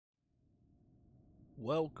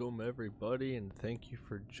Welcome everybody, and thank you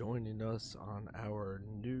for joining us on our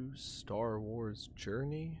new Star Wars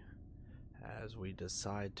journey as we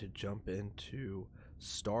decide to jump into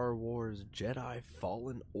Star Wars Jedi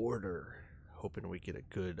Fallen Order. Hoping we get a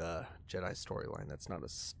good Jedi storyline that's not a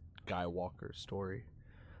Skywalker story.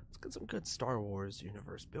 Let's get some good Star Wars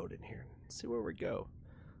universe building here and see where we go.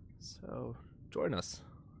 So join us.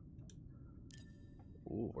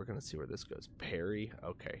 Ooh, we're gonna see where this goes. Perry.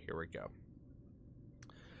 Okay, here we go.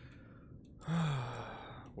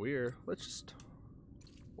 We're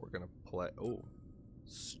gonna play. Oh,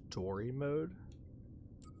 story mode.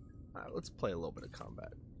 Let's play a little bit of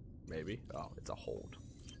combat, maybe. Oh, it's a hold.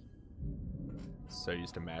 So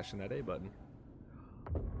used to mashing that A button.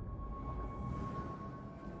 Are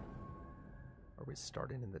we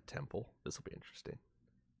starting in the temple? This will be interesting.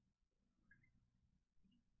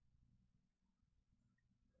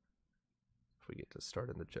 If we get to start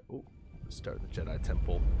in the start in the Jedi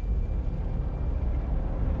temple.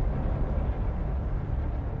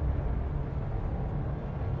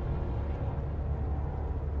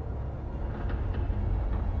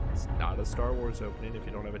 Not a Star Wars opening if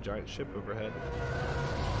you don't have a giant ship overhead.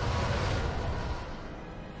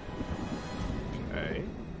 Okay.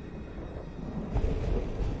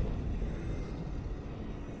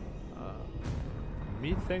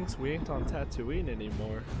 Methinks we ain't on Tatooine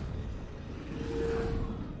anymore.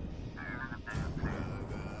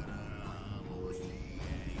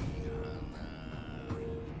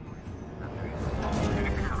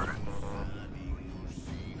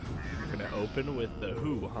 We're gonna open with the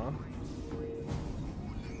who, huh?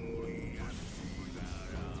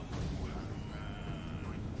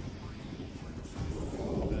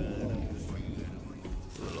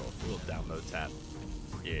 Little download tap.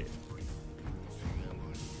 Yeah.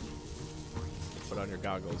 Put on your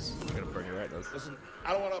goggles. You're gonna burn your retinas. Listen,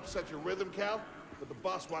 I don't want to upset your rhythm, Cal, but the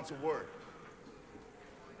boss wants a word.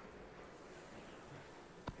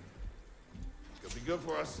 It's gonna be good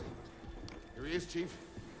for us. Here he is, Chief.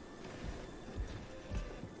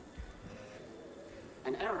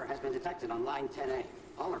 An error has been detected on line 10A.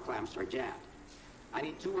 All our clamps are jammed. I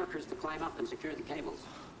need 2 workers to climb up and secure the cables.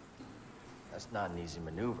 That's not an easy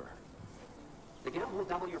maneuver. The guild will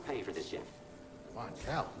double your pay for this shift. Come on,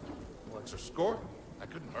 Cal. What's our score? That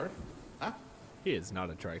couldn't hurt. Huh? He is not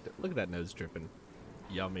attractive. Look at that nose dripping.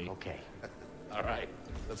 Yummy. Okay. All right,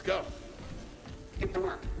 let's go. Get to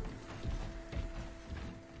work.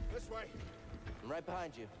 This way. I'm right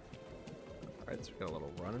behind you. Alright, so we got a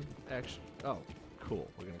little running action. Oh, cool.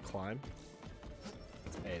 We're gonna climb.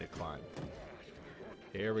 It's A to climb.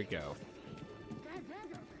 Here we go.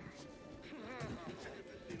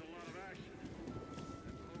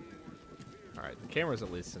 Alright, the camera's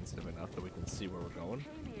at least sensitive enough that we can see where we're going.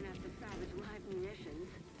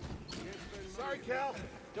 Sorry, Cal.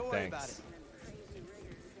 Don't worry about it. Thanks.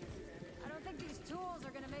 I don't think these tools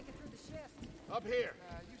are gonna make it through the shift. Up here.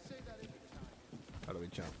 How do we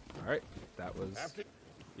jump? Alright, that was After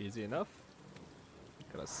easy enough.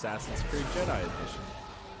 Got Assassin's Creed Jedi edition.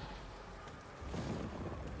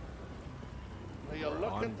 Will you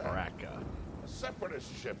look On at that? Baraka. A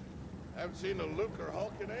separatist ship. Haven't seen a Luke or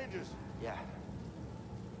Hulk in ages. Yeah.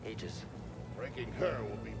 Ages. Breaking her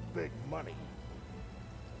will be big money.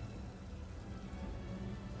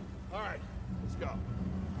 All right, let's go.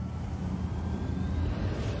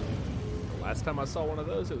 The last time I saw one of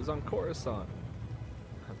those, it was on Coruscant.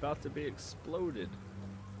 About to be exploded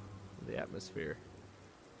in the atmosphere.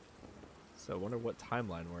 So I wonder what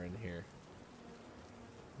timeline we're in here.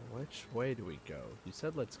 Which way do we go? You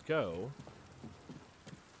said let's go.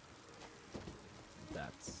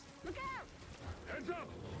 That's Look out! Hands up!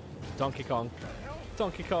 Donkey Kong.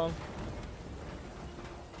 Donkey Kong.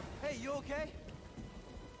 Hey, you okay?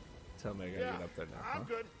 Tell me I gotta get up there now. I'm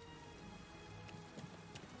good.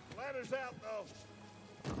 Ladder's out, though.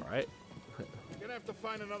 Alright. Gonna have to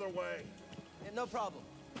find another way. Yeah, no problem.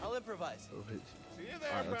 I'll improvise. See you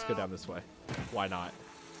there, Alright, let's go pal. down this way. Why not?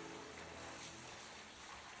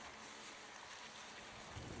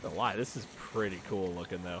 Don't lie, this is pretty cool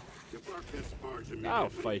looking though. Depart this barge I'll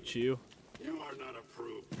immediately. fight you. You are not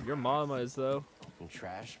approved. Your mama is though. And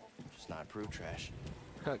trash, just not approved trash.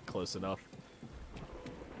 Close enough.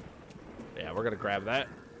 Yeah, we're gonna grab that.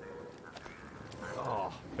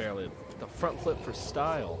 Oh, barely. The front flip for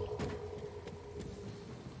style.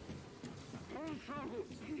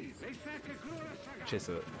 Chase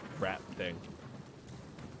a rat thing.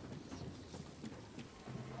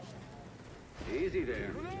 Easy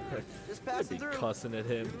there. Just I'd passing be through. cussing at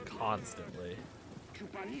him constantly.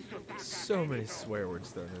 So many swear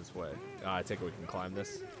words thrown his way. I take it we can climb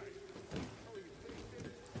this.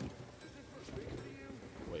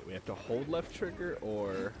 have to hold left trigger,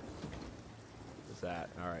 or is that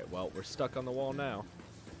all right? Well, we're stuck on the wall now.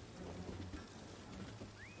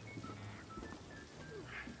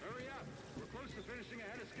 Hurry up. We're close to finishing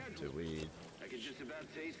ahead of schedule. Do we? I can just about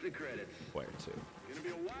taste the credits. Where to? Gonna be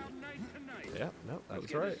a wild night tonight. Yeah, no, that Let's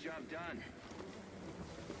was get right. this job done.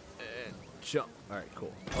 And jump. All right,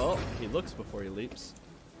 cool. Oh, he looks before he leaps.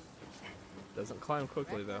 Doesn't climb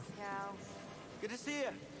quickly though. Cow. Good to see you.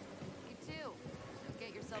 You too.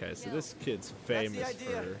 Get yourself Okay, a so kill. this kid's the famous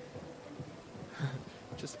idea.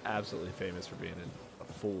 for just absolutely famous for being a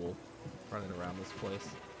fool running around this place.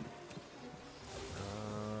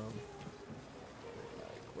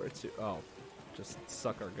 Like where to? Oh, just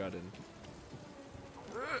suck our gut in.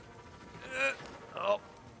 Oh,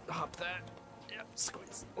 hop that. Yep,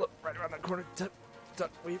 squeeze. Look, right around that corner. Duck,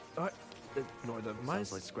 weave. All right. Ignore the mice.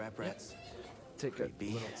 Sounds like scrap rats. Take a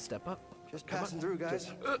creepy. little step up. Just Come on. passing through,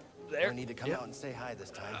 guys. There. No need to come Yep. out and say hi this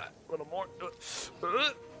time. A little more.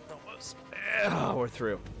 Almost. Oh, we're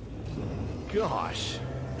through. Gosh.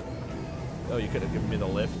 Oh, you could have given me the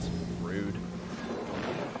lift. Rude.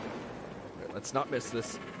 Right, let's not miss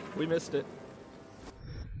this. We missed it.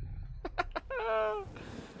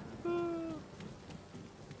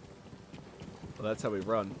 Well, that's how we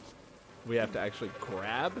run. We have to actually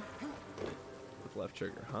grab with left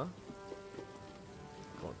trigger, huh?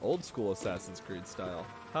 Going old school Assassin's Creed style.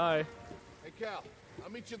 Hi. Hey, Cal. I'll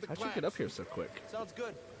meet you at the How'd you get up here so quick? Sounds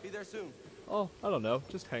good. Be there soon. Oh, I don't know.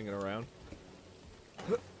 Just hanging around.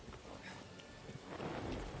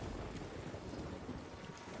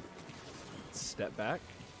 Step back.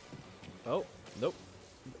 Oh, nope.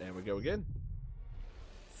 And we go again.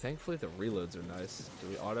 Thankfully, the reloads are nice. Do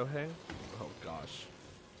we auto hang? Oh, gosh.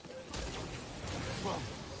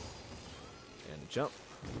 And jump.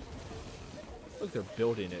 Look, they're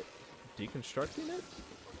building it. Deconstructing it?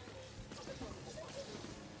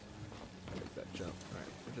 Make that jump. Alright,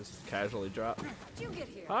 we just casually drop. How'd you get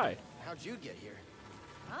here? Hi. How'd you get here?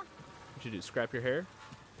 Huh? What'd you do? Scrap your hair?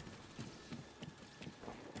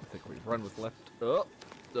 I think we run with left. Up.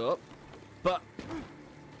 Up. But.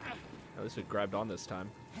 At least we grabbed on this time.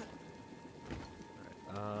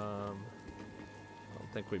 Alright, I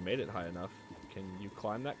don't think we made it high enough. Can you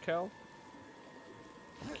climb that, Cal?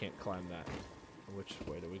 You can't climb that. Which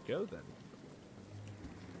way do we go then?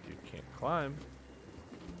 If you can't climb.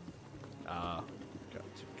 Got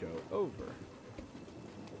to go over.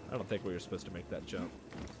 I don't think we were supposed to make that jump.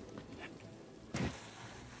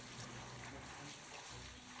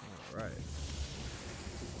 Alright.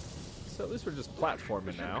 So at least we're just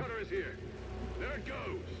platforming now. Cutter is here. There it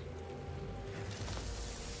goes.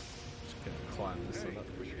 Just gonna climb this one up.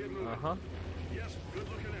 We should get moving. Uh-huh. Yes, good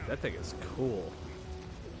looking out. That thing is cool.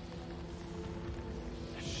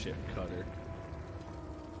 Shit cutter.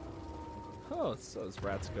 Oh, so those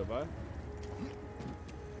rats go by.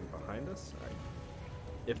 Behind us? Alright.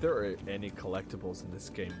 If there are any collectibles in this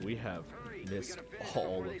game, we have Hurry, we missed gotta finish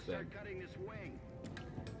all before they of them. start cutting this wing.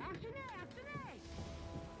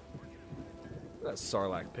 That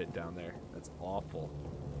Sarlacc pit down there. That's awful.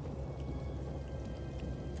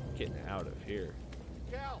 Getting out of here.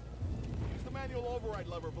 Cal, use the manual override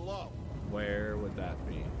lever below. Where would that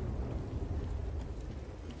be?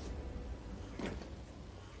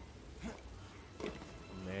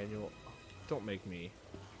 Manual. Don't make me.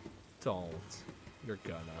 Don't. You're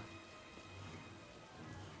gonna.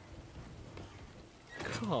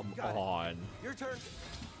 Come Got it. on. Your turn.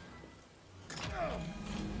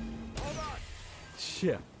 Hold on.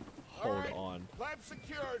 Yeah. All Hold right. on. Clamp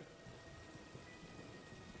secured.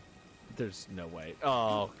 There's no way.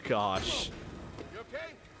 Oh gosh. You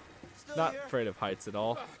okay? Still Not here. afraid of heights at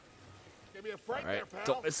all. Give me a fright Alright. there,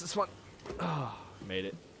 pal. Don't miss this one. Oh, made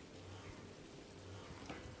it.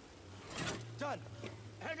 Done.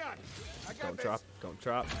 Hang on. I got Don't this. drop. Don't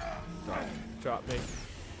drop. Don't drop me.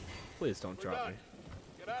 Please don't We're drop done. me.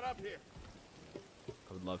 Get out up here.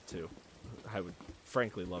 I would love to. I would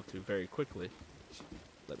frankly love to very quickly.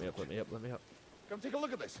 Let me up, let me up, let me up. Come take a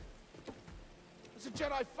look at this. It's a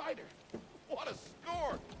Jedi fighter. What a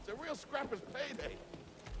score. It's a real scrapper's payday.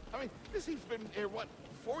 I mean, this he's been here, what,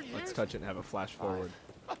 4 years? Let's touch it and have a flash forward.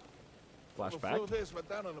 Whoever Flashback? flew this went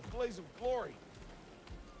down in a blaze of glory.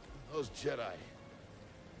 Those Jedi.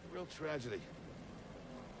 Real tragedy.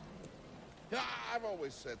 Yeah, I've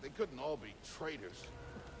always said they couldn't all be traitors.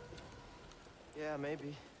 Yeah,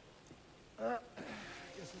 maybe. Guess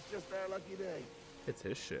it's just our lucky day. It's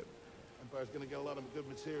his ship. Empire's gonna get a lot of good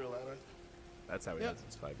material out of it. That's how he Yep. does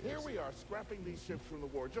his 5 Here years. we are, scrapping these ships from the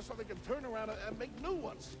war, just so they can turn around and make new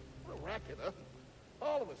ones. What a racket, huh?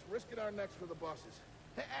 All of us risking our necks for the bosses.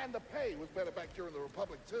 And the pay was better back during the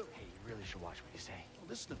Republic, too. Hey, you really should watch what you say. Well,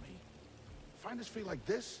 listen to me. Find us feel like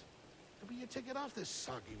this, it'll be your ticket off this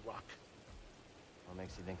soggy rock. What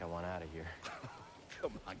makes you think I want out of here?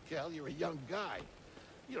 Come on, Cal, you're a young guy.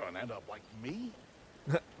 You don't end up like me.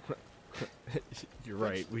 You're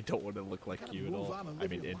right. We don't want to look like Gotta you at move all. on and I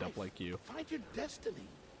live mean, your end up life. like you. Find your destiny.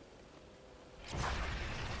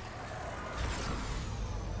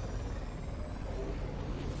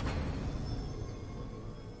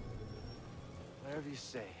 Whatever you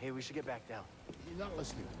say. Hey, we should get back down. You're not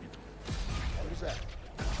listening to me. What was that?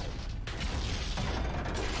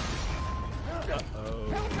 Oh.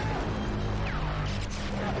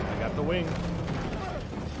 I got the wing.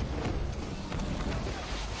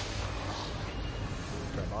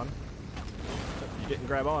 Grab on. You didn't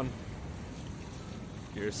grab on.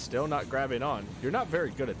 You're still not grabbing on. You're not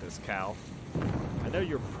very good at this, Cal. I know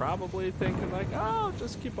you're probably thinking like, oh,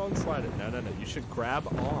 just keep on sliding. No, no, no. You should grab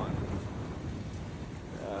on.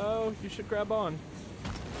 No, you should grab on.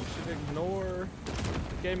 You should ignore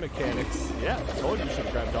the game mechanics. Yeah, I told you should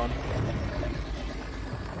have grabbed on.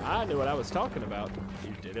 I knew what I was talking about.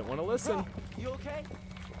 You didn't want to listen. You okay?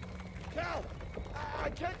 Cal! I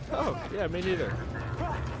can't. Oh, yeah, me neither.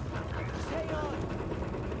 Just hang on.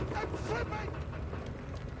 I'm slipping!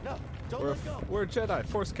 No, don't let go. We're a Jedi.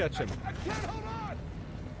 Force catch him. I can't hold on!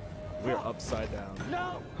 We're upside down.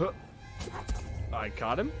 No! Huh. I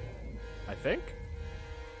caught him, I think.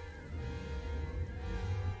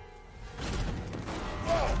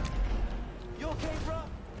 You okay, bro?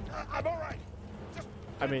 I'm all right. Just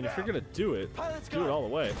I mean, if you're gonna do it, Pilot's do it gone. all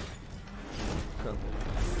the way.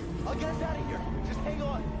 I'll get us out of here. Just hang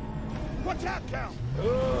on. watch out, Cal!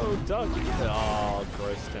 Oh, duck. Oh,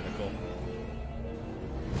 gross tentacle.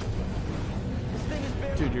 This thing is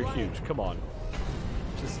barely Dude, you're running. huge. Come on.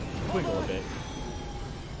 Just wiggle a bit.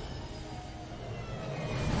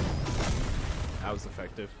 That was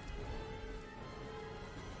effective.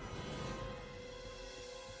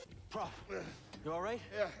 Prof, you all right?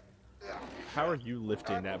 Yeah. How are you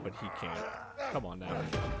lifting that, but he can't? Come on now.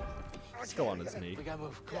 Still on his knee. We gotta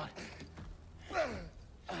move. Come on.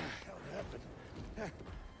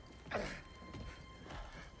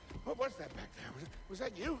 What was that back there? Was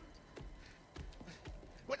that you?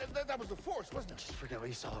 Well, that was the Force, wasn't it? Just forget what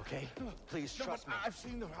you saw, okay? Please No, trust me. but I've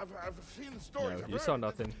seen the stories. No, I've you heard saw it.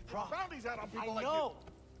 nothing. There's bounties out on people I like know.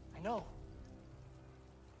 I know.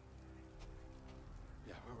 you.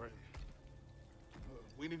 Yeah, we're ready.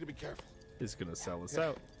 We need to be careful. He's gonna sell us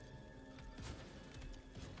out.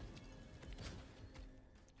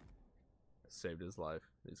 Saved his life.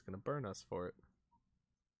 He's gonna burn us for it.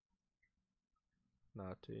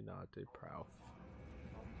 Naughty, naughty, Prouf.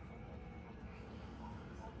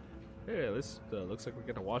 Hey, this looks like we're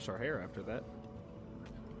gonna wash our hair after that.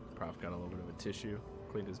 Prouf got a little bit of a tissue,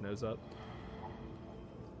 cleaned his nose up.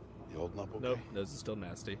 You holding up okay? Nope, nose is still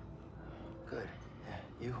nasty. Good. Yeah,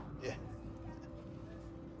 you? Yeah.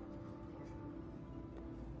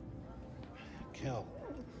 Cal,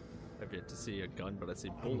 I've yet to see a gun, but I see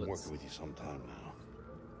I've been bullets. working with you some time now.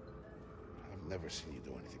 I've never seen you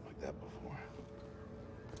do anything like that before.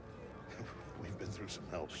 We've been through some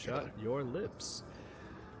hell Shut together. your lips.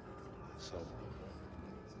 So,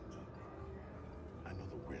 I know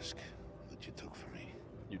the risk that you took for me.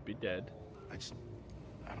 You'd be dead. I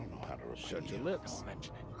don't know how to repay Shut you. your lips. Don't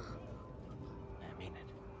mention it. I mean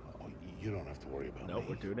it. Oh, you don't have to worry about Nope, me.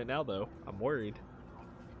 we're doing it now though. I'm worried.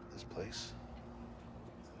 This place,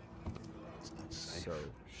 it's not safe. So,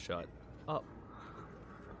 shut up.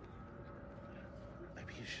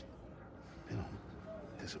 Maybe you should,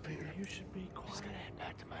 disappear. You should be I'm just quiet. gonna head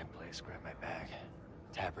back to my place, grab my bag.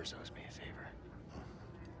 Tappers owes me a favor.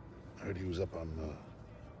 I heard he was up on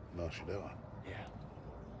Wars Jedi. Yeah.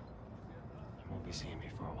 You won't be seeing me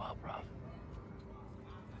for a while, Prof.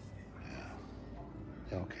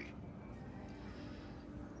 Yeah, okay.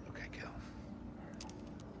 Okay, Cal.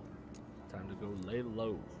 Time to go lay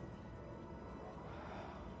low.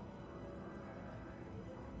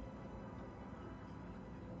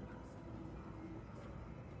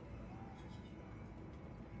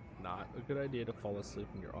 Not a good idea to fall asleep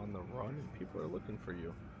when you're on the run and people are looking for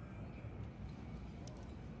you.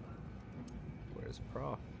 Where's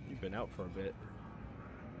Prof? You've been out for a bit.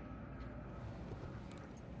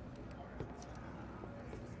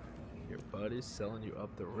 Your buddy's selling you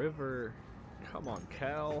up the river. Come on,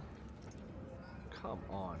 Cal. Come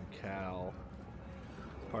on, Cal.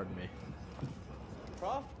 Pardon me.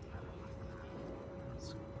 Prof?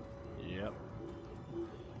 Yep.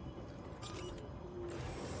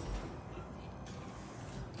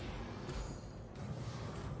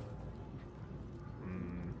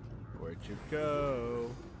 Where'd you go?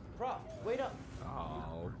 Wait up.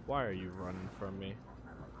 Oh, why are you running from me?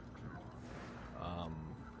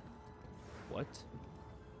 What?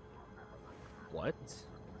 What?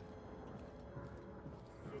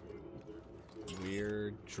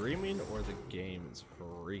 We're dreaming or the game is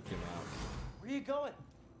freaking out. Where you going?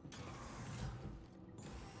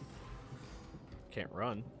 Can't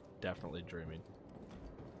run. Definitely dreaming.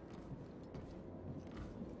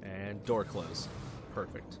 And door close.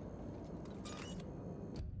 Perfect.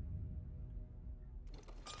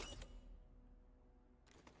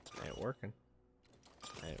 Ain't working.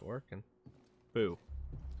 Ain't working. Boo.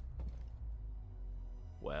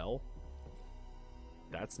 Well,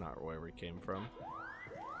 that's not where we came from.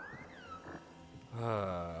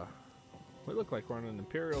 We look like we're on an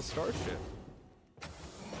Imperial starship.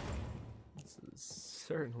 This is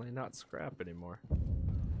certainly not scrap anymore.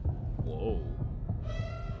 Whoa.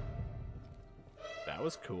 That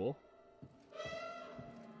was cool.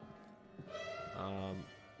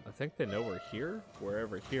 I think they know we're here,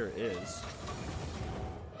 wherever here is.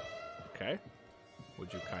 Okay.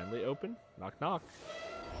 Would you kindly open? Knock, knock.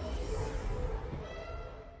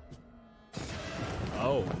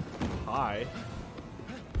 Oh, hi.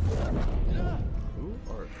 Who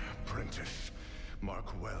are... Apprentice,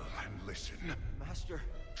 mark well and listen. Master.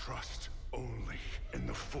 Trust only in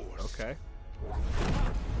the Force. Okay.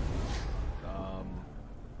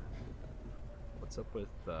 What's up with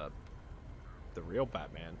the real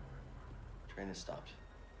Batman? Train has stopped.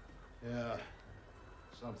 Yeah,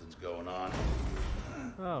 something's going on.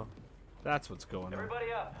 Oh, that's what's going on.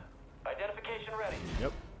 Everybody up. Identification ready.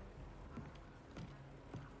 Yep.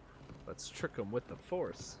 Let's trick him with the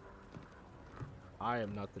Force. I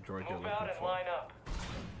am not the droid you're Move out looking and for. line up.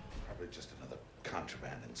 Probably just another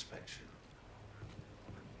contraband inspection.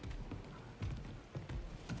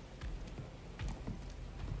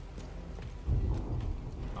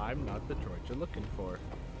 I'm not the droid you're looking for.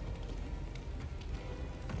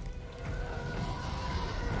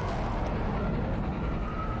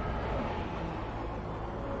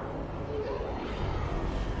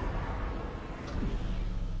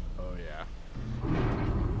 Oh yeah.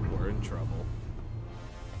 We're in trouble.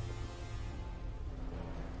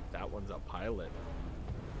 That one's a pilot.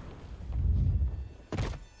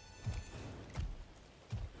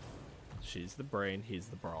 She's the brain, he's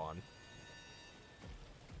the brawn.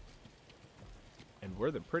 And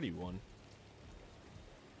we're the pretty one.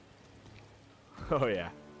 Oh yeah.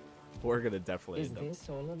 We're gonna definitely Is end up. this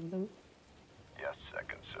all of them? Yes,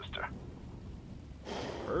 second sister.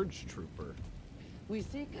 Purge Trooper. We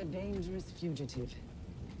seek a dangerous fugitive.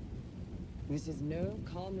 This is no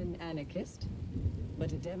common anarchist,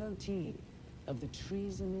 but a devotee of the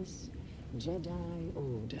treasonous Jedi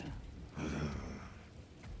Order.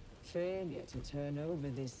 Failure to turn over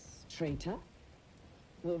this traitor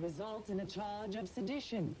will result in a charge of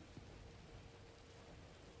sedition.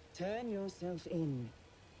 Turn yourself in,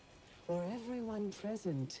 or everyone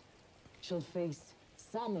present shall face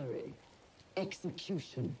summary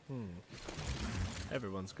execution.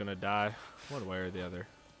 Everyone's gonna die, one way or the other.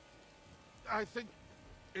 I think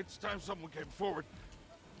it's time someone came forward.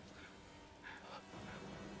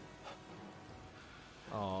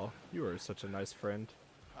 Oh, you are such a nice friend.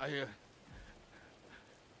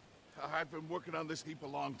 I've been working on this heap a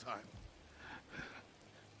long time.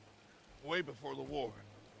 Way before the war.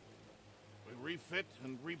 We refit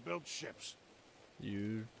and rebuilt ships.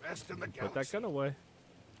 You Best in the put galaxy. that gun away.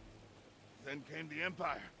 Then came the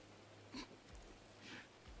Empire.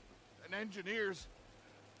 And engineers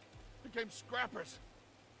became scrappers.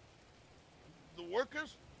 The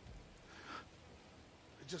workers,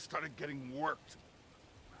 they just started getting worked.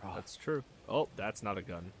 That's true. Oh, that's not a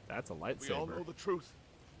gun. That's a lightsaber. We all know the truth.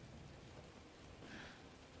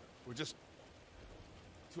 We're just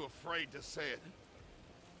too afraid to say it.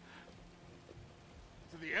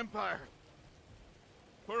 To the Empire,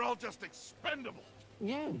 we're all just expendable.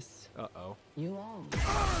 Yes, Uh-oh. you are.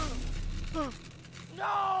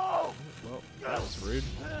 No! Well, that was rude.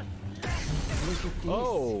 Look at this.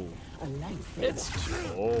 Oh! A lightsaber. It's...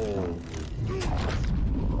 Oh.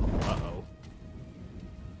 Uh-oh.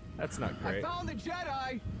 That's not great. Found the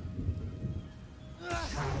Jedi!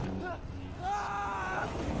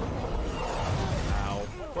 Ow.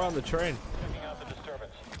 We're on the train. Checking out the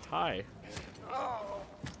disturbance. Hi.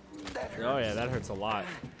 Oh yeah, that hurts a lot.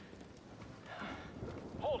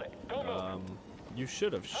 Hold it. Don't move. You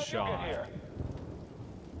should have How'd you shot. get here?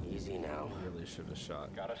 Easy now. Really should have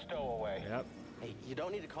shot. Got a stowaway. Yep. Hey, you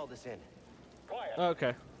don't need to call this in. Quiet.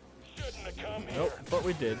 Okay. Shouldn't have come here. Nope, but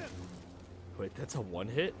we did. Wait, that's a one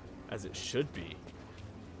hit? As it should be.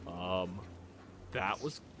 That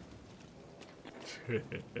was...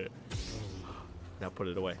 Now put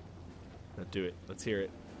it away. Now do it. Let's hear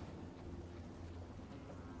it.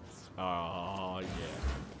 Oh, yeah.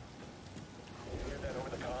 Hear that over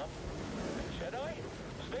the comm? Jedi?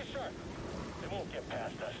 Stay sharp. They won't get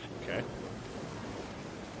past us. Okay.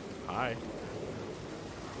 Hi.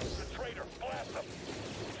 The traitor, blast him.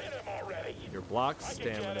 Hit him already. Your block I can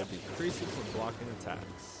get stamina him. decreases when blocking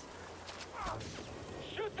attacks.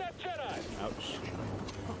 Shoot that Jedi. Ouch.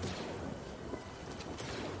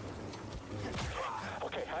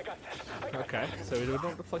 Okay, I got this. I got Okay, so we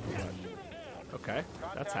don't deflect the gun. Okay,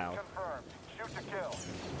 that's how. confirmed. Shoot to kill.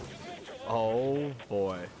 Oh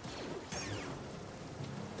boy.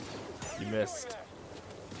 You missed.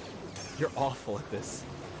 You're awful at this.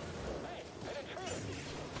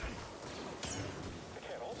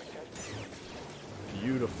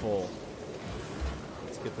 Beautiful.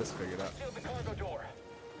 Let's get this figured out. Seal the cargo door.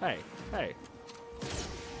 Hey, hey.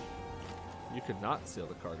 You could not seal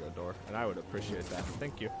the cargo door, and I would appreciate that.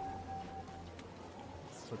 Thank you.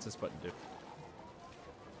 What's this button do?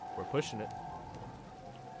 We're pushing it.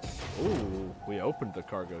 Ooh, we opened the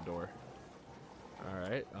cargo door.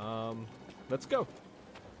 Alright, let's go.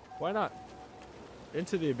 Why not?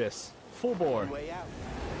 Into the abyss. Full bore. Way out.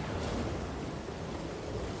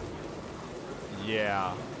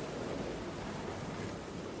 Yeah.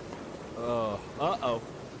 Uh-oh.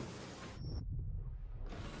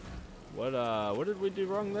 What did we do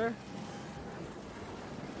wrong there?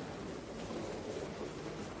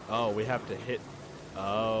 Oh, we have to hit...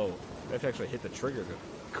 Oh, we have to actually hit the trigger to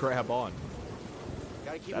grab on.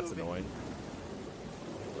 Gotta keep That's moving. annoying.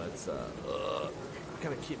 Let's,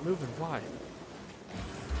 gotta keep moving. Why?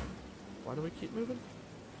 Why do we keep moving?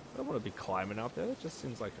 I don't want to be climbing out there. That just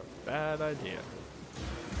seems like a bad idea.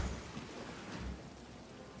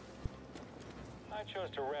 I chose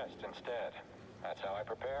to rest instead. That's how I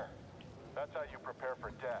prepare. That's how you prepare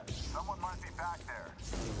for death. Someone might be back there.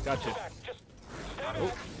 Gotcha. Back, just stay back.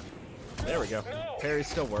 Oh, there we go. No. Parry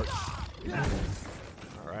still works.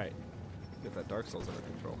 Alright. Get that Dark Souls under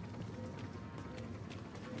control.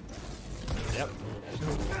 Yep.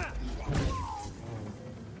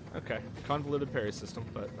 Okay. Convoluted parry system,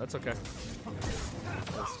 but that's okay.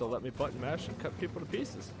 It'll still let me button mash and cut people to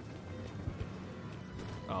pieces.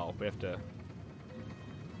 Oh, we have to...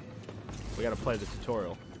 We gotta play the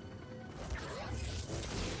tutorial.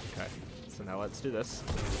 Okay. So now let's do this.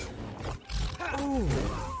 Ooh.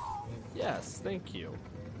 Yes, thank you.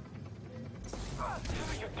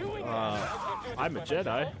 I'm a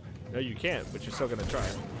Jedi. No, you can't, but you're still gonna try.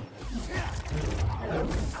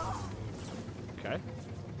 Okay.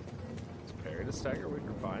 Let's parry to stagger, we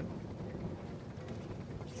can find.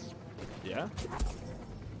 Yeah.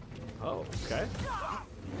 Oh, okay.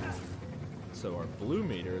 So our blue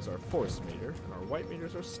meter is our force meter, and our white meter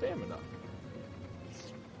is our stamina.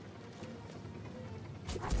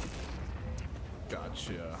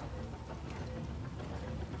 Gotcha.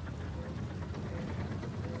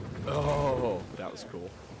 Oh, that was cool.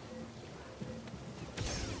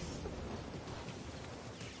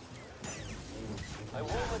 I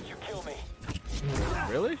won't let you kill me.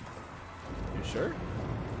 Really? You sure?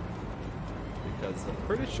 Because I'm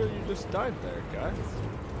pretty sure you just died there, guys.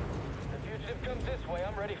 The fugitive comes this way.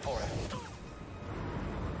 I'm ready for it.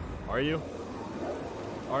 Are you?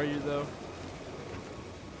 Are you, though?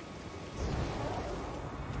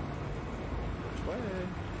 Which way?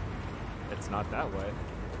 It's not that way.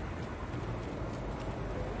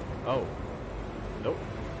 Oh. Nope.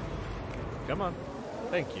 Come on.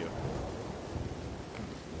 Thank you.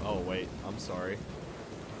 Oh, wait. I'm sorry.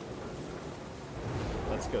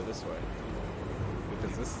 Let's go this way.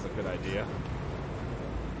 Because this is a good idea.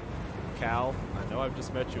 Cal, I know I've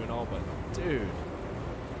just met you and all, but dude,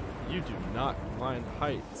 you do not mind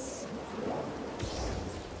heights.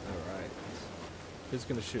 Alright. Who's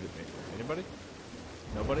gonna shoot at me? Anybody?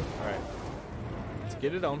 Nobody? Alright. Let's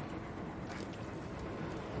get it on.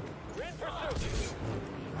 In pursuit.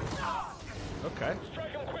 Okay.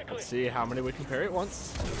 Strike him quickly. Let's see how many we can parry at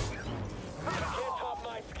once. Can't top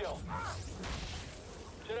my skill.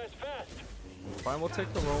 Jedi's fast. Fine, we'll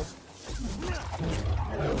take the roll.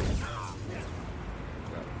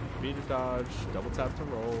 B to dodge, double tap to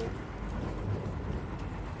roll.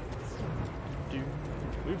 Dude,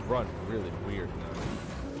 we run really weird now.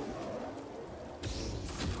 Is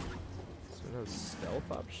there no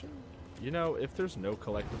stealth option? You know, if there's no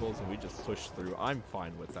collectibles and we just push through, I'm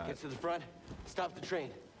fine with that. Get to the front. Stop the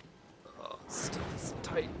train. Oh, still is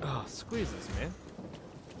tight. Oh, squeezes, man.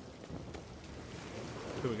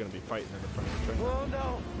 Who are we gonna be fighting in the front of the train? Oh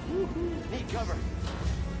no! Need cover.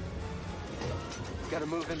 Gotta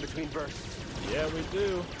move in between bursts. Yeah, we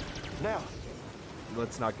do. Now.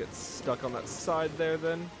 let's not get stuck on that side there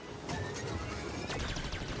then.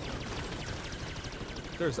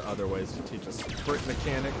 There's other ways to teach a sprint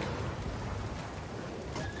mechanic.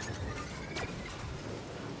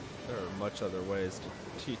 There are much other ways to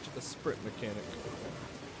teach a sprint mechanic.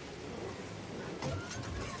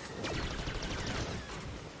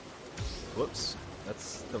 Whoops,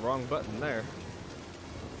 that's the wrong button there.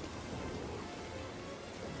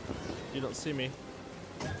 You don't see me.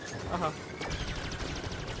 Uh-huh.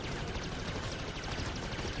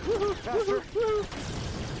 Woohoo! Woohoo! Woohoo!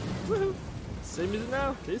 Woohoo! See me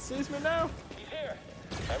now? He sees me now? He's here.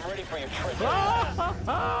 I'm ready for your trick.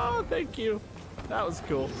 Oh, thank you. That was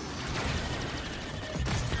cool.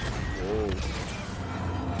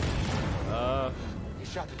 Whoa. You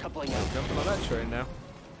shot the coupling out. Jumping on that train now.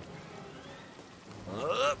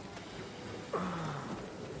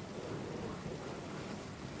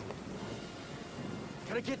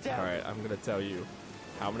 Gotta get down. Alright, I'm gonna tell you.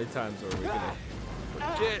 How many times are we gonna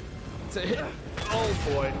forget to hit? Oh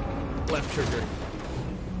boy. Left trigger.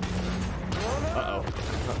 Uh-oh.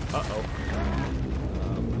 Uh-oh.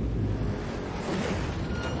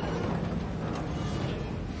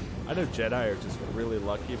 I know Jedi are just really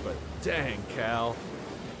lucky, but dang, Cal.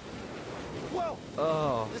 Whoa!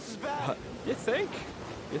 Oh. This is bad. You think?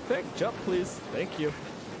 You think? Jump, please. Thank you.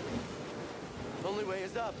 Only way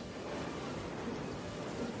is up.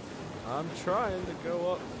 I'm trying to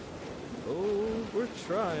go up. Oh, we're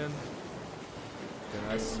trying. Can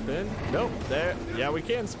I spin? Nope. There. Yeah, we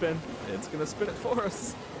can spin. It's gonna spin it for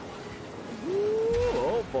us. Ooh,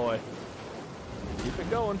 oh boy. Keep it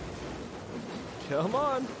going. Come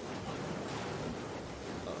on.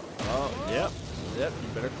 Oh, yep. Yep, you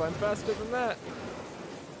better climb faster than that.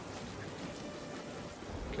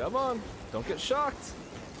 Come on. Don't get shocked.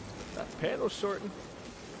 That panel's shortened.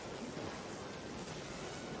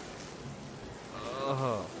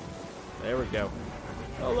 Oh, there we go.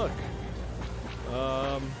 Oh, look.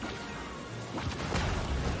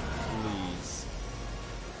 Please.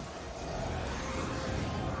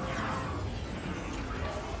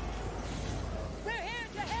 We're here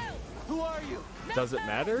to help. Who are you? Does it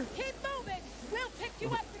matter? Keep moving. We'll pick you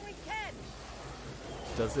up when we can.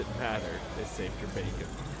 Does it matter? They saved your bacon.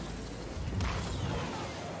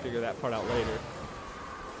 Figure that part out later.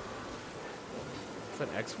 Is that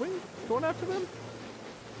an X-Wing going after them?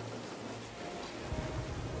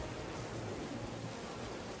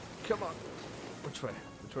 Come on. Which way?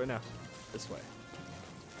 Which way now? This way.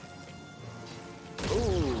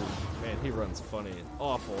 Ooh, man, he runs funny and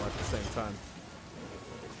awful at the same time.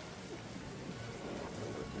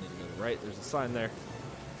 Need to go right. There's a sign there.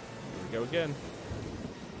 Here we go again.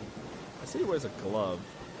 I see he wears a glove.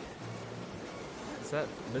 Is that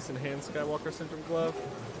missing hand Skywalker syndrome glove?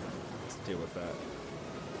 Let's deal with that.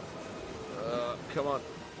 Come on.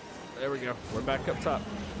 There we go. We're back up top.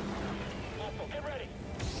 Hostile, get ready.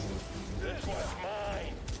 This one's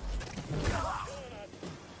mine.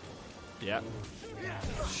 Yeah.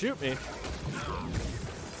 Shoot me.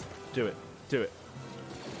 Do it. Do it.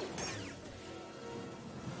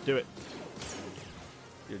 Do it.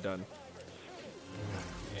 You're done.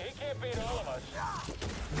 He can't beat all of us.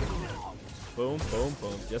 Boom, boom,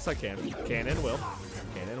 boom. Yes, I can. Can and will.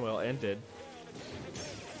 Can and will. And did.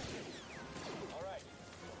 All right.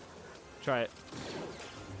 Try it.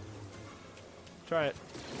 Try it.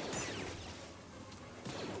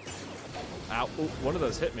 Ow. Ooh, one of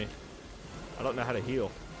those hit me. I don't know how to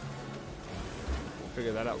heal.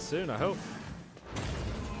 Figure that out soon, I hope.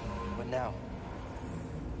 What now?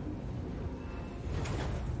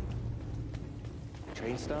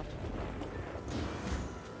 Train stuffed?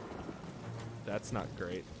 That's not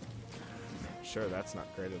great. Sure, that's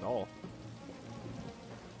not great at all.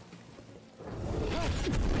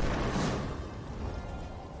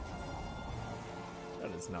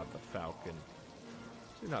 That is not the Falcon.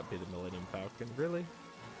 Do not be the Millennium Falcon, really?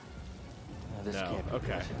 This No, can't be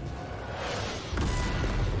okay. good.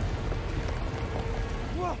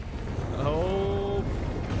 Whoa! Oh,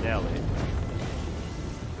 Nelly.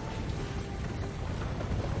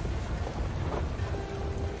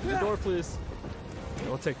 The door, please.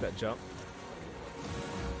 We'll take that jump.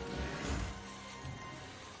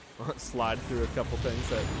 Slide through a couple things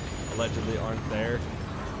that allegedly aren't there.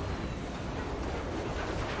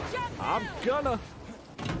 I'm gonna.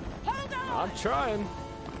 Hold on. I'm trying.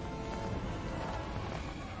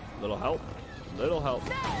 Little help. Little help.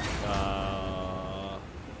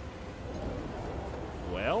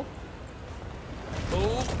 Well.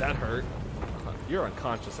 Oh, that hurt. You're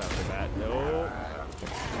unconscious after that. No.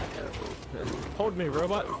 Hold me,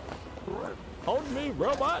 robot. Hold me,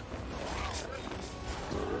 robot.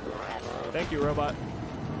 Thank you, robot.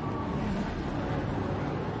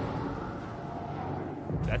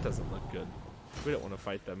 That doesn't look good. We don't want to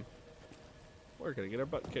fight them. We're gonna get our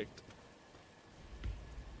butt kicked.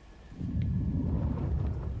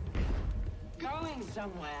 Going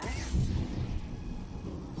somewhere?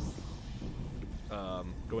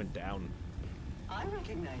 Going down. I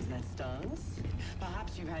recognize that stance.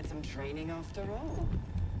 Perhaps you've had some training after all.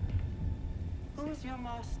 Who's your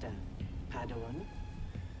master? Padawan?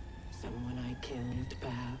 Someone I killed,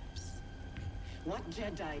 perhaps? What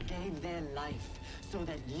Jedi gave their life so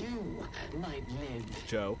that you might live?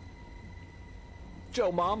 Joe.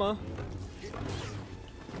 Joe Mama.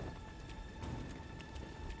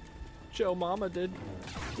 Joe Mama did.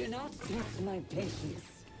 Do not test my patience.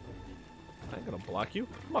 I ain't gonna block you.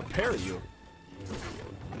 I'm gonna parry you.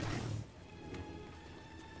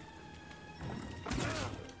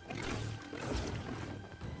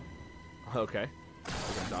 Okay. We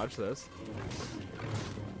can dodge this.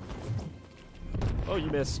 Oh, you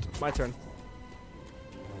missed. My turn.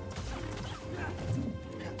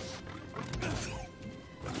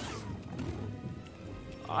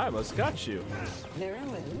 I almost got you. Very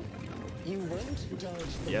well. You won't dodge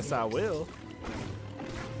the Yes, I will.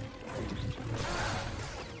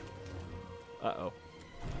 Uh-oh.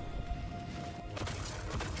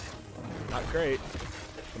 Not great.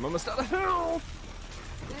 I'm almost out of health.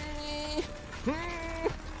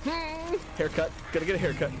 Haircut. Gotta get a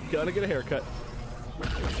haircut. Gotta get a haircut.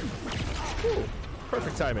 Ooh,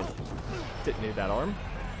 perfect timing. Didn't need that arm.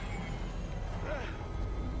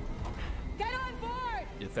 Get on board!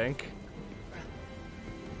 You think?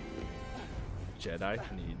 Jedi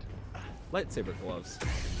need lightsaber gloves.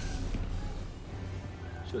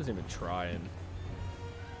 She wasn't even trying.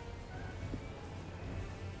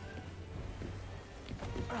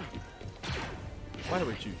 Why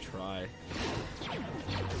would you try? You're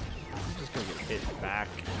just gonna get hit back.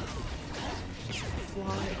 Just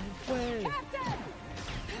fly away. Captain!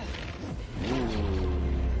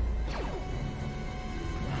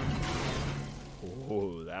 Ooh.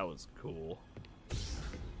 Ooh, that was cool.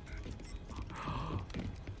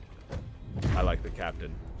 I like the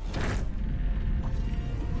captain.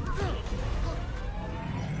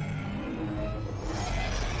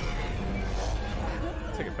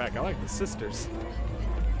 Take it back. I like the sisters.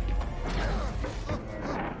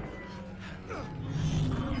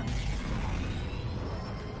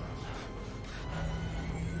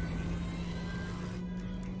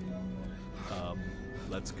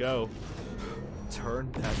 Let's go.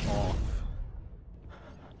 Turn that off.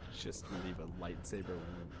 Just leave a lightsaber.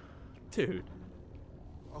 Dude.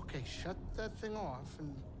 Okay, shut that thing off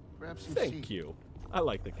and grab some Thank you. I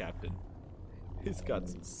like the captain. He's got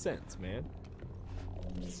some sense, man.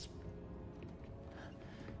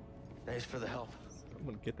 Thanks for the help. I'm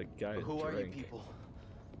gonna get the guy a Who are you drink. people?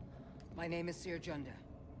 My name is Seer Junda,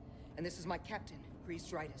 and this is my captain,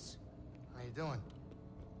 Priest Ritus. How you doing?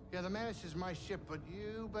 Yeah, the Mantis is my ship, but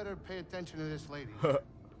you better pay attention to this lady.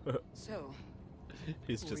 So,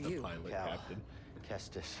 He's Who just are a you? pilot, Cal. captain.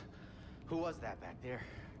 Kestis. Who was that back there?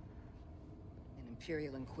 an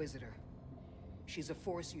Imperial Inquisitor. She's a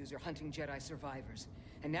Force user hunting Jedi survivors.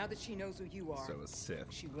 And now that she knows who you are, So a Sith.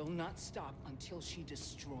 she will not stop until she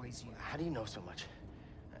destroys you. How do you know so much?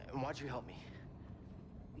 And why'd you help me?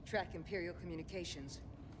 We track Imperial communications.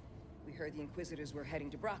 We heard the Inquisitors were heading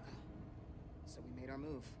to Braca, so we made our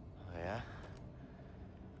move. Oh, yeah?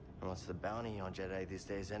 And what's the bounty on Jedi these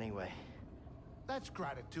days anyway? That's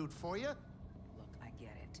gratitude for you. Look, I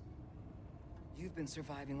get it. You've been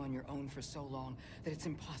surviving on your own for so long that it's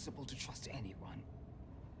impossible to trust anyone.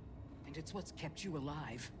 And it's what's kept you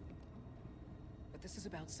alive. But this is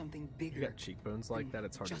about something bigger. You got cheekbones like that,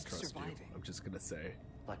 it's hard to just trust surviving. you. I'm just gonna say.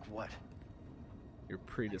 Like what? You're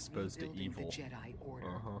predisposed to Rebuilding evil. The Jedi Order.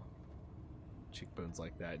 Uh-huh. Cheekbones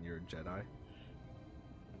like that and you're a Jedi.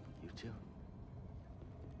 You too?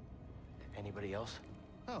 Anybody else?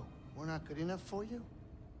 Oh, we're not good enough for you?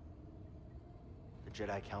 The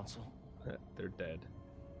Jedi Council? They're dead.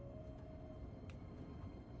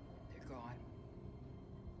 They're gone.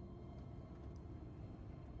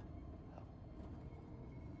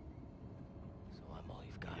 So I'm all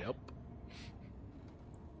you've got. Yep.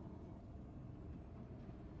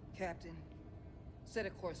 Captain, set a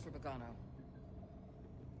course for Bogano.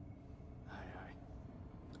 Aye, aye.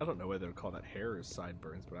 I don't know whether to call that hair or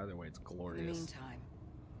sideburns, but either way it's In the glorious. meantime,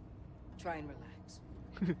 try and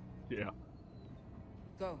relax. Yeah.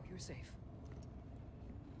 Go, you're safe.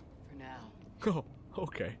 For now. Oh,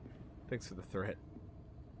 okay. Thanks for the threat.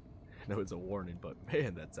 I know it's a warning, but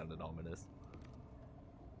man, that sounded ominous.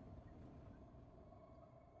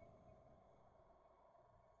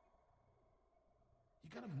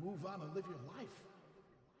 gotta move on and live your life.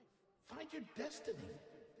 Find your destiny.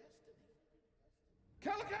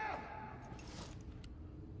 Calico!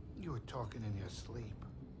 You were talking in your sleep.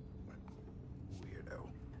 Weirdo.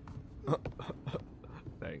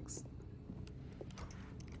 Thanks.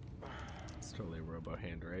 It's totally a robo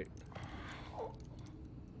hand, right?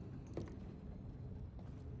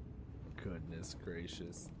 Goodness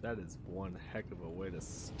gracious. That is one heck of a way to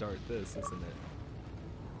start this, isn't it?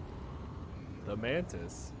 The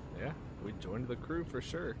Mantis. Yeah, we joined the crew for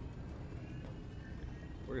sure.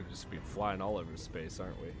 We're gonna just be flying all over space,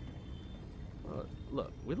 aren't we?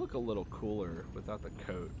 Look, we look a little cooler without the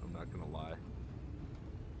coat, I'm not gonna lie.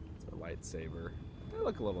 It's a lightsaber. They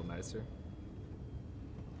look a little nicer.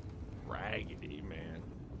 Raggedy, man.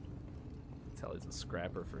 Tell he's a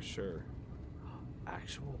scrapper for sure.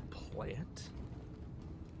 Actual plant?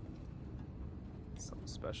 Something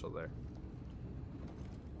special there.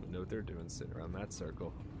 We know what they're doing sitting around that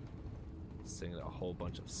circle. Singing a whole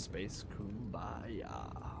bunch of space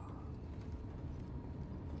kumbaya.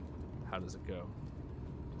 How does it go?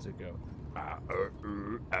 Does it go?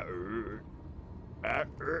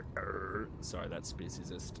 Sorry, that's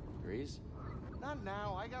speciesist. Grease? Not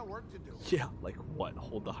now. I got work to do. Yeah, like what?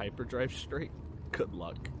 Hold the hyperdrive straight? Good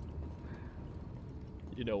luck.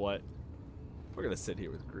 You know what? We're gonna sit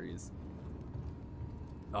here with Grease.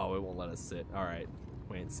 Oh, it won't let us sit. Alright.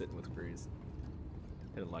 We ain't sitting with Grease.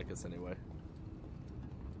 He didn't like us anyway.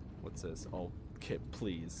 What's this? Oh, Kip,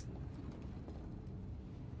 please.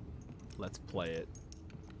 Let's play it.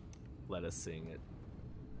 Let us sing it.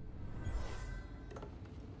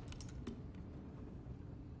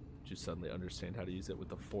 Did you suddenly understand how to use it with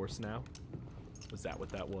the Force now? Was that what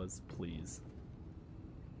that was? Please.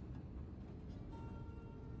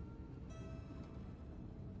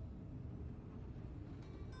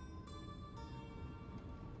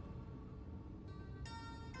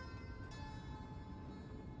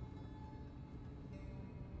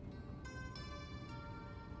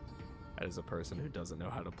 As a person who doesn't know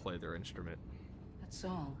how to play their instrument. That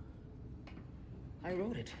song, I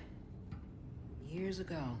wrote it years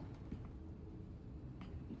ago.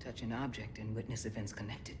 You touch an object and witness events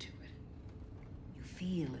connected to it. You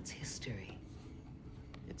feel its history.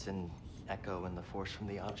 It's an echo in the Force from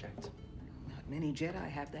the object. Not many Jedi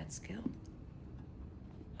have that skill.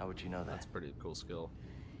 How would you know that? That's a pretty cool skill.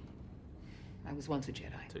 I was once a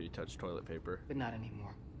Jedi. Till you touch toilet paper. But not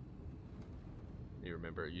anymore. You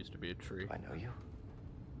remember it used to be a tree. Do I know you?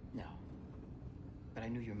 No. But I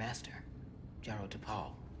knew your master, Jaro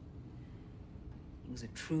Tapal. He was a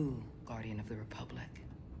true guardian of the Republic.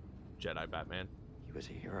 Jedi Batman. He was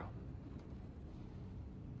a hero.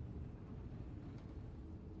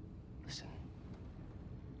 Listen.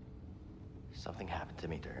 Something happened to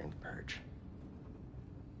me during the Purge.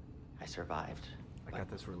 I survived. I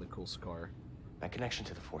got this really cool scar. My connection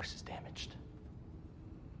to the Force is damaged.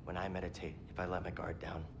 When I meditate, if I let my guard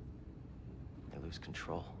down, I lose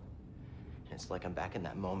control. And it's like I'm back in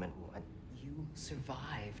that moment when... You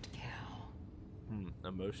survived, Cal.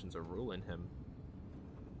 Emotions are ruling him.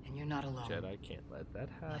 And you're not alone. Jedi can't let that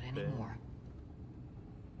happen. Not anymore.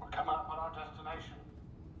 We're coming up on our destination.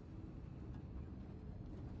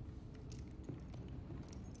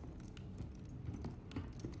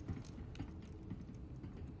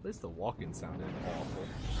 At least the walking sounded awful.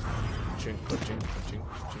 Ching, ching, ching,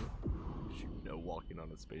 ching. You know walking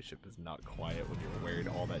on a spaceship is not quiet when you're wearing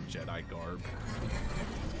all that Jedi garb.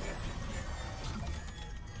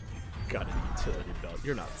 Got a utility belt.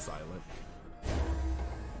 You're not silent.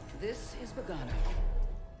 This is Bogano.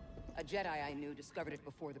 A Jedi I knew discovered it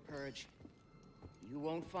before the Purge. You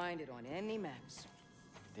won't find it on any maps.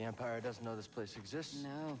 The Empire doesn't know this place exists.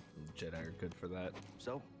 No. Jedi are good for that.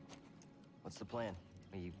 So, what's the plan?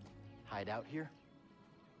 We hide out here?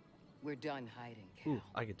 We're done hiding, Cal. Ooh,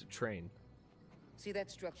 I get to train. See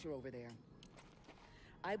that structure over there?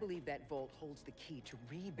 I believe that vault holds the key to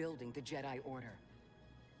rebuilding the Jedi Order.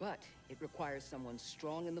 But it requires someone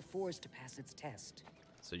strong in the Force to pass its test.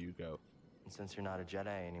 So you go. And since you're not a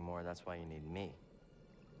Jedi anymore, that's why you need me.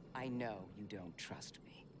 I know you don't trust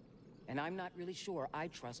me. And I'm not really sure I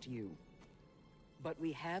trust you. But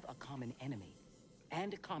we have a common enemy.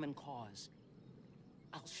 And a common cause.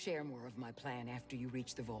 I'll share more of my plan after you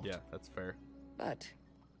reach the vault. Yeah, that's fair. But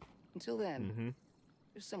until then,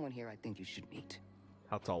 there's someone here I think you should meet.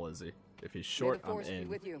 How tall is he? If he's short, I'm Force be in.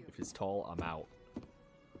 with you. If he's tall, I'm out.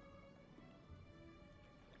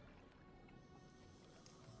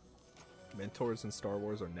 Mentors in Star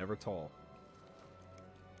Wars are never tall.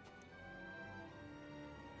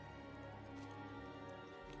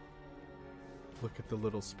 Look at the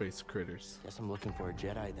little space critters. Guess I'm looking for a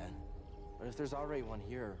Jedi then. But if there's already one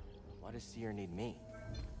here, why does Seer need me?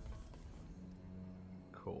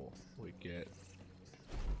 Cool. We get...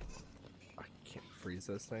 I can't freeze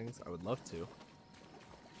those things. I would love to.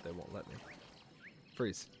 They won't let me.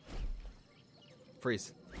 Freeze.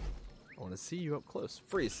 Freeze. I want to see you up close.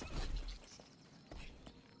 Freeze.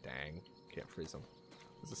 Dang. Can't freeze them.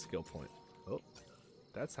 There's a skill point. Oh.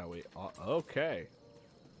 That's how we... okay.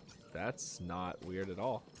 That's not weird at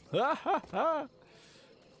all. Ha ha ha!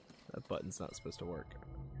 That button's not supposed to work.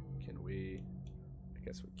 Can we... I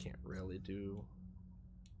guess we can't really do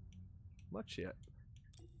much yet.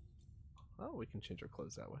 Oh, we can change our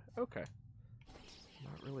clothes that way. Okay.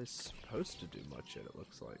 Not really supposed to do much yet, it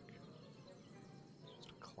looks like. Supposed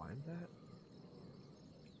to climb that?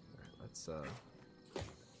 Alright, let's,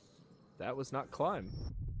 that was not climb.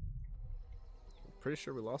 I'm pretty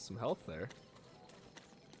sure we lost some health there.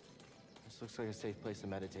 This looks like a safe place to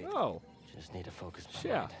meditate. Oh! Just need to focus my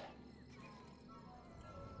Yeah. mind.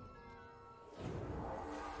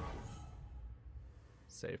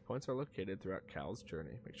 Save points are located throughout Cal's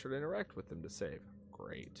journey. Make sure to interact with them to save.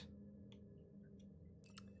 Great.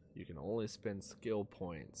 You can only spend skill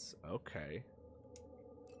points. Okay.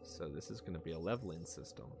 So this is going to be a leveling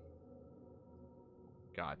system.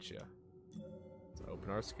 Gotcha. Let's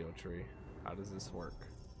open our skill tree. How does this work?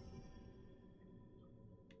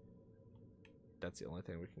 That's the only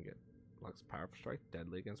thing we can get. Lux powerful strike,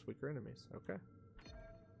 deadly against weaker enemies. Okay.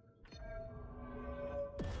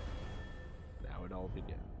 Now it all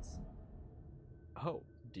begins. Oh,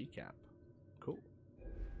 decap. Cool.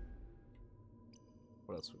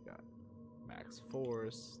 What else we got? Max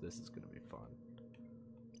force. This is going to be fun.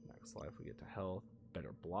 Max life, we get to health.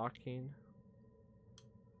 Better blocking.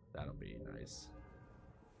 That'll be nice.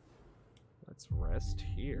 Let's rest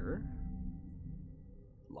here.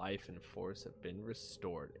 Life and force have been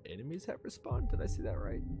restored. Enemies have respawned. Did I see that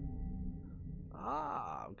right?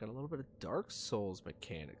 Ah, we've got a little bit of Dark Souls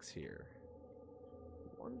mechanics here.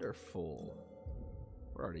 Wonderful.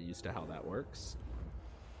 We're already used to how that works.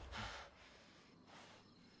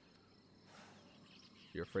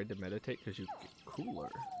 You're afraid to meditate because you get cooler.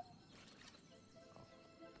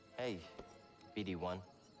 Hey, BD1.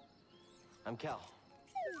 I'm Cal.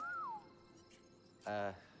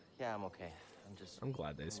 Yeah, I'm okay. I'm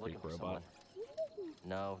glad they speak looking for robot. someone.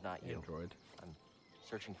 No, not you. Android. I'm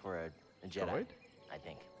searching for a Jedi, Droid? I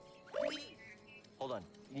think. Hold on.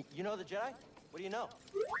 You know the Jedi? What do you know?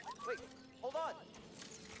 Wait, hold on.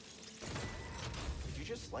 Did you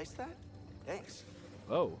just slice that? Thanks.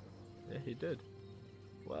 Oh, yeah, he did.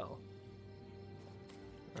 Well.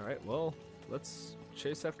 Alright, well, let's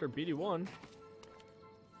chase after BD1.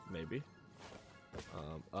 Maybe.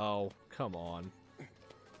 Oh, come on.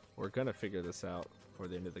 We're gonna figure this out before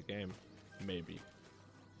the end of the game. Maybe.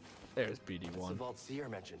 There's It's the BD1. vault Seer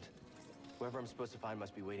mentioned. Whoever I'm supposed to find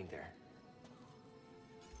must be waiting there.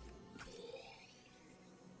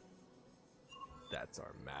 That's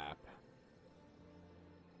our map.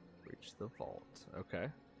 Reach the vault. Okay.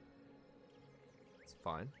 It's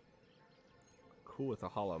fine. Cool with a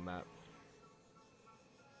hollow map.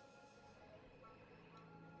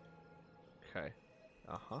 Okay.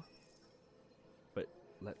 Uh-huh. But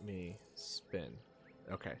let me spin.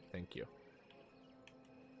 Okay, thank you.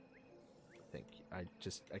 Thank you.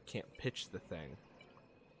 I can't pitch the thing.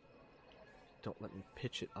 Don't let me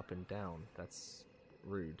pitch it up and down. That's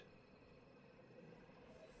rude.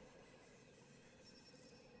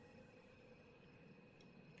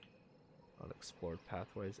 Unexplored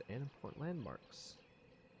pathways and important landmarks.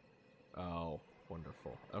 Oh,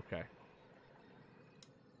 wonderful. Okay.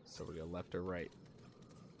 So we go left or right.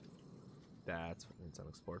 That's what means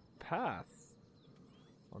unexplored path.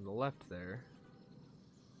 On the left there.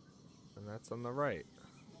 And that's on the right.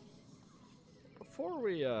 Before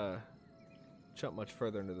we jump much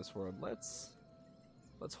further into this world, let's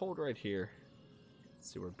hold right here.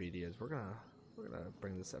 See where BD is. We're gonna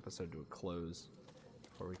bring this episode to a close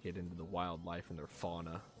before we get into the wildlife and their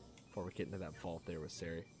fauna. Before we get into that vault there with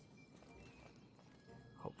Sari.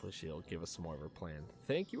 Hopefully she'll give us some more of her plan.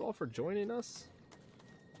 Thank you all for joining us.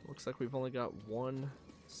 Looks like we've only got one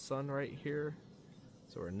sun right here.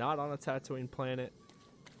 So we're not on a Tatooine planet.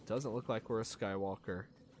 Doesn't look like we're a Skywalker.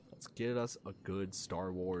 Let's get us a good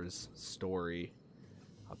Star Wars story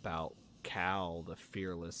about Cal the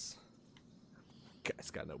Fearless.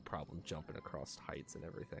 Guy's got no problem jumping across heights and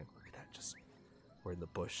everything. Look at that, just we're in the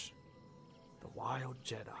bush. The wild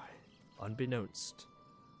Jedi. Unbeknownst.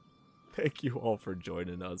 Thank you all for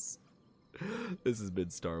joining us. This has been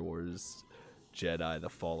Star Wars Jedi: The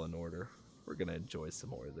Fallen Order. We're gonna enjoy some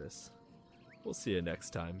more of this. We'll see you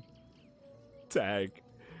next time. Tag.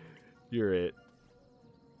 You're it.